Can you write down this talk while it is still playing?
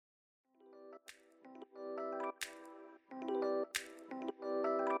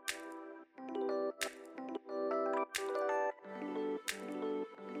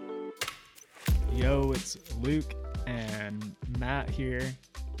Yo, it's Luke and Matt here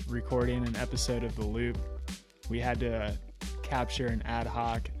recording an episode of The Loop. We had to capture an ad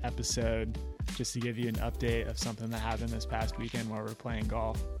hoc episode just to give you an update of something that happened this past weekend while we were playing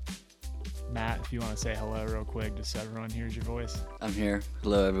golf. Matt, if you want to say hello real quick, just so everyone hears your voice. I'm here.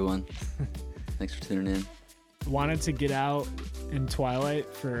 Hello, everyone. Thanks for tuning in. Wanted to get out in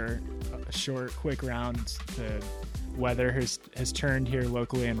twilight for a short, quick round. The weather has turned here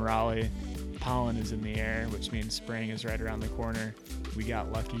locally in Raleigh. Pollen is in the air, which means spring is right around the corner. We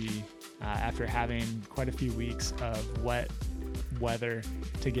got lucky after having quite a few weeks of wet weather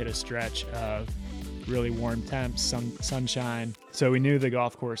to get a stretch of really warm temps, sunshine. So we knew the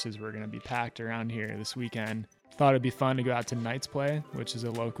golf courses were going to be packed around here this weekend. Thought it'd be fun to go out to Knights Play, which is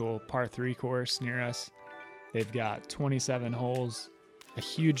a local par 3 course near us. They've got 27 holes, a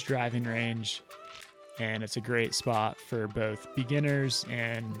huge driving range, and it's a great spot for both beginners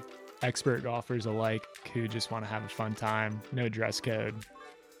and expert golfers alike who just want to have a fun time. No dress code,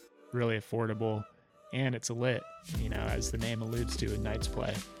 really affordable, and it's lit, as the name alludes to in Knights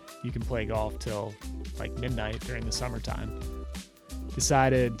Play. You can play golf till like midnight during the summertime.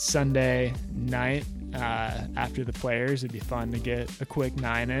 Decided Sunday night after the players, it'd be fun to get a quick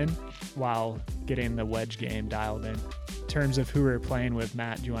 9 in while getting the wedge game dialed in. In terms of who we're playing with,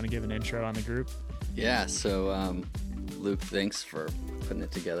 Matt, do you want to give an intro on the group? Yeah, so Luke, thanks for putting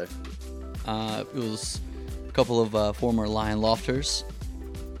it together. It was a couple of former Lion Lofters.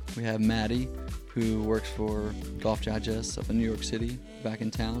 We have Maddie, who works for Golf Digest up in New York City, back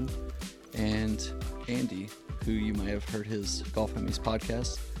in town, and Andy, who you might have heard his Golf Homies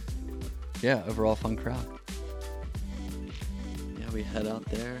podcast. Yeah, overall fun crowd. Yeah, we head out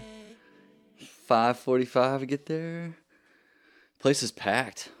there. 5:45 to get there. Place is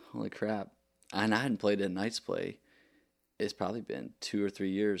packed. Holy crap. And I hadn't played at Knights Play. It's probably been 2 or 3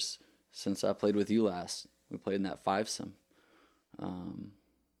 years since I played with you last. We played in that fivesome,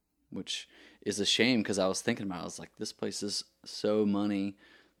 which is a shame because I was thinking about it. I was like, this place is so money.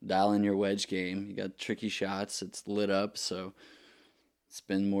 Dial in your wedge game. You got tricky shots. It's lit up, so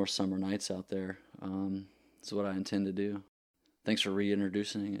spend more summer nights out there. That's what I intend to do. Thanks for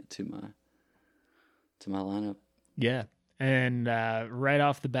reintroducing it to my lineup. Yeah, and right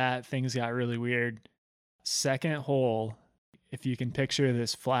off the bat, things got really weird. Second hole, if you can picture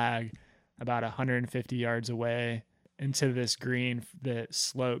this flag about 150 yards away into this green that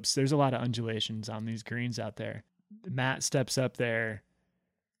slopes. There's a lot of undulations on these greens out there. Matt steps up there,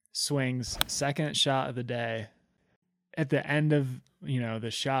 swings second shot of the day. At the end of,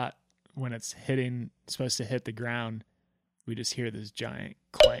 the shot, when it's supposed to hit the ground, we just hear this giant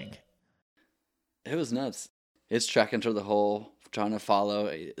clank. It was nuts. It's tracking through the hole, trying to follow.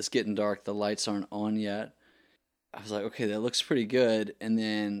 It's getting dark. The lights aren't on yet. I was like, okay, that looks pretty good. And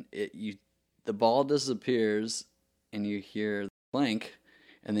then the ball disappears, and you hear the clank,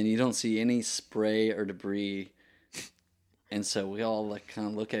 and then you don't see any spray or debris. And so we all kind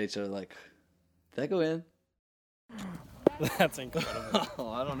of look at each other like, did that go in? That's incredible. Oh,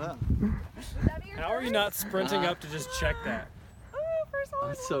 I don't know. How are you not sprinting up to just check that?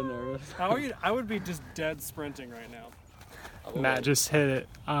 I'm so nervous. How are you? I would be just dead sprinting right now. Matt just hit it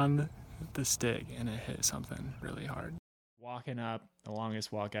on the stick, and it hit something really hard. Walking up, the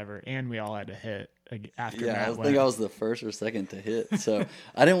longest walk ever, and we all had to hit after Matt I went. think I was the first or second to hit, so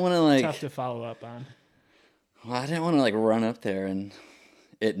I didn't want to Tough to follow up on. Well, I didn't want to run up there and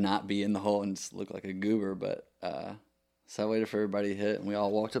it not be in the hole and just look like a goober, but so I waited for everybody to hit, and we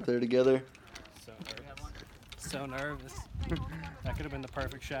all walked up there together. So nervous. That could have been the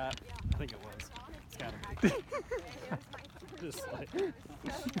perfect shot. I think it was. It's gotta be. Just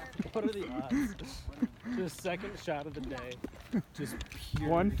what are the odds? Just second shot of the day. Just pure.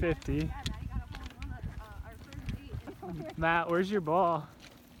 150. Matt, where's your ball?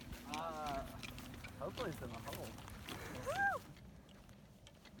 Hopefully it's in the hole.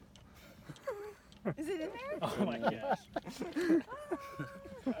 Is it in there? Oh my gosh.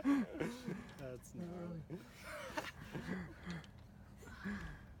 That's gnarly.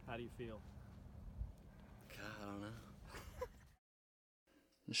 How do you feel? God, I don't know.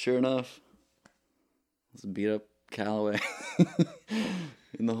 Sure enough, it's a beat up Callaway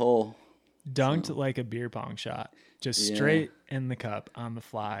in the hole. Dunked like a beer pong shot. Just straight in the cup on the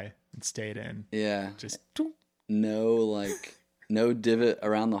fly and stayed in. Yeah. Just no divot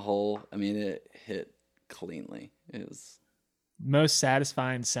around the hole. I mean, it hit cleanly. It was most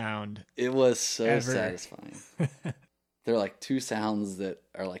satisfying sound. It was so ever. satisfying. There are two sounds that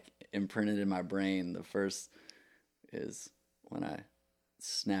are imprinted in my brain. The first is when I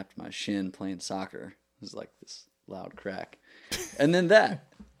snapped my shin playing soccer. It was this loud crack. And then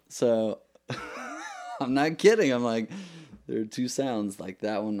that. So I'm not kidding. I'm like, there are two sounds like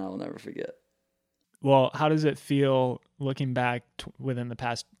that one I'll never forget. Well, how does it feel looking back within the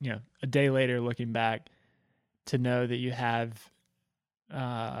past, a day later, looking back to know that you have,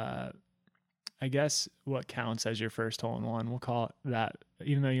 I guess what counts as your first hole in one, we'll call it that,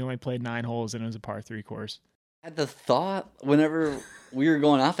 even though you only played 9 holes and it was a par 3 course. I had the thought whenever we were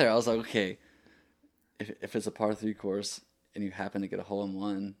going out there, I was like, okay, if it's a par 3 course and you happen to get a hole in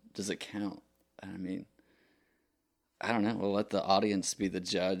one, does it count? I mean, I don't know. We'll let the audience be the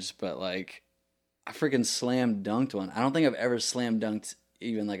judge, but like, I freaking slam dunked one. I don't think I've ever slam dunked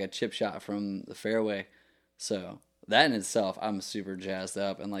even like a chip shot from the fairway. So that in itself, I'm super jazzed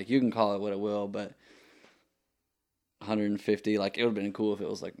up. And like, you can call it what it will, but 150, like it would have been cool if it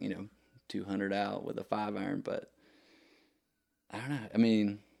was like, 200 out with a 5-iron, but I don't know. I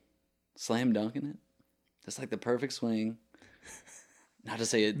mean, slam dunking it. It's like the perfect swing. Not to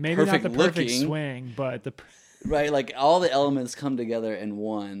say it maybe perfect not the perfect looking, swing, but right? Like all the elements come together in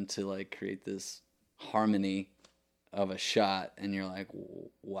one to like create this harmony of a shot, and you're like,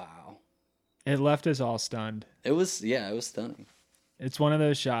 wow. It left us all stunned. It was stunning. It's one of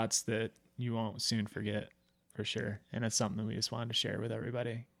those shots that you won't soon forget, for sure. And it's something that we just wanted to share with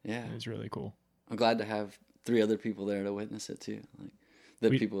everybody. Yeah. It was really cool. I'm glad to have 3 other people there to witness it too. Like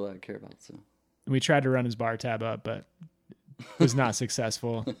the people that I care about. So we tried to run his bar tab up, but was not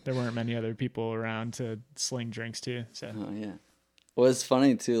successful. There weren't many other people around to sling drinks to. So yeah. Well, it's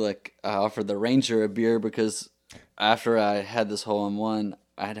funny too, like I offered the Ranger a beer because after I had this hole in one,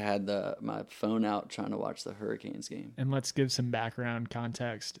 I'd had my phone out trying to watch the Hurricanes game. And let's give some background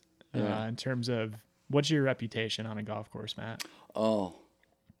context in terms of what's your reputation on a golf course, Matt? Oh,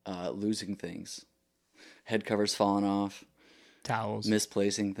 losing things, head covers falling off, towels,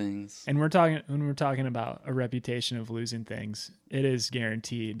 misplacing things. And when we're talking about a reputation of losing things, it is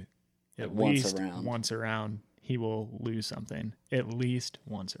guaranteed at least once around he will lose something. At least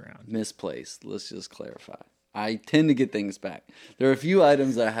once around. Misplaced. Let's just clarify. I tend to get things back. There are a few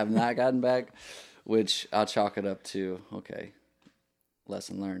items that I have not gotten back, which I'll chalk it up to, okay,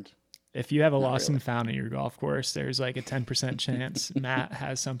 lesson learned. If you have a lost and found at your golf course, there's like a 10% chance Matt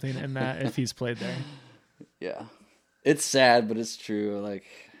has something in that if he's played there. Yeah. It's sad, but it's true. Like,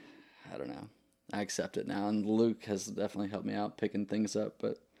 I don't know. I accept it now. And Luke has definitely helped me out picking things up.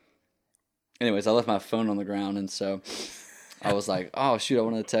 But anyways, I left my phone on the ground. And so I was like, oh, shoot, I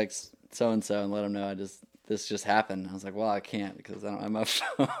want to text so-and-so and let him know this just happened. I was like, well, I can't because I don't have my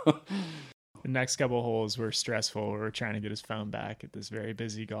phone. The next couple of holes were stressful. We were trying to get his phone back at this very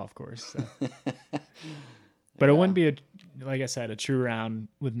busy golf course. So. But it wouldn't be, like I said, a true round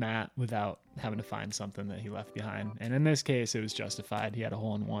with Matt without having to find something that he left behind. And in this case, it was justified. He had a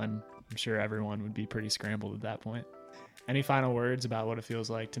hole in one. I'm sure everyone would be pretty scrambled at that point. Any final words about what it feels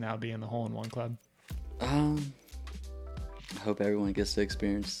like to now be in the hole in one club? I hope everyone gets to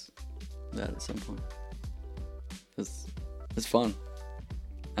experience that at some point. It's fun.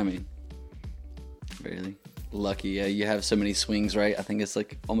 I mean, really lucky. You have so many swings, right? I think it's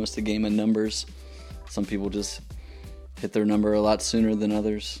like almost a game of numbers. Some people just hit their number a lot sooner than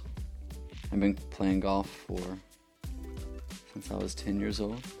others. I've been playing golf since I was 10 years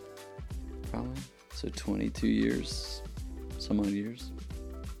old, probably. So 22 years, some odd years.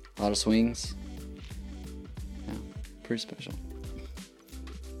 A lot of swings. Yeah, pretty special.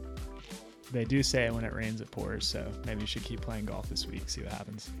 They do say when it rains, it pours, so maybe you should keep playing golf this week, see what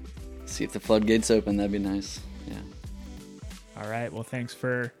happens. See if the floodgates open, that'd be nice. Yeah. All right, well, thanks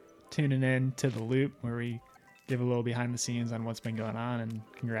for tuning in to The Loop, where we give a little behind the scenes on what's been going on, and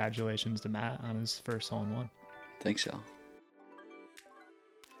congratulations to Matt on his first hole in one. Thanks, y'all.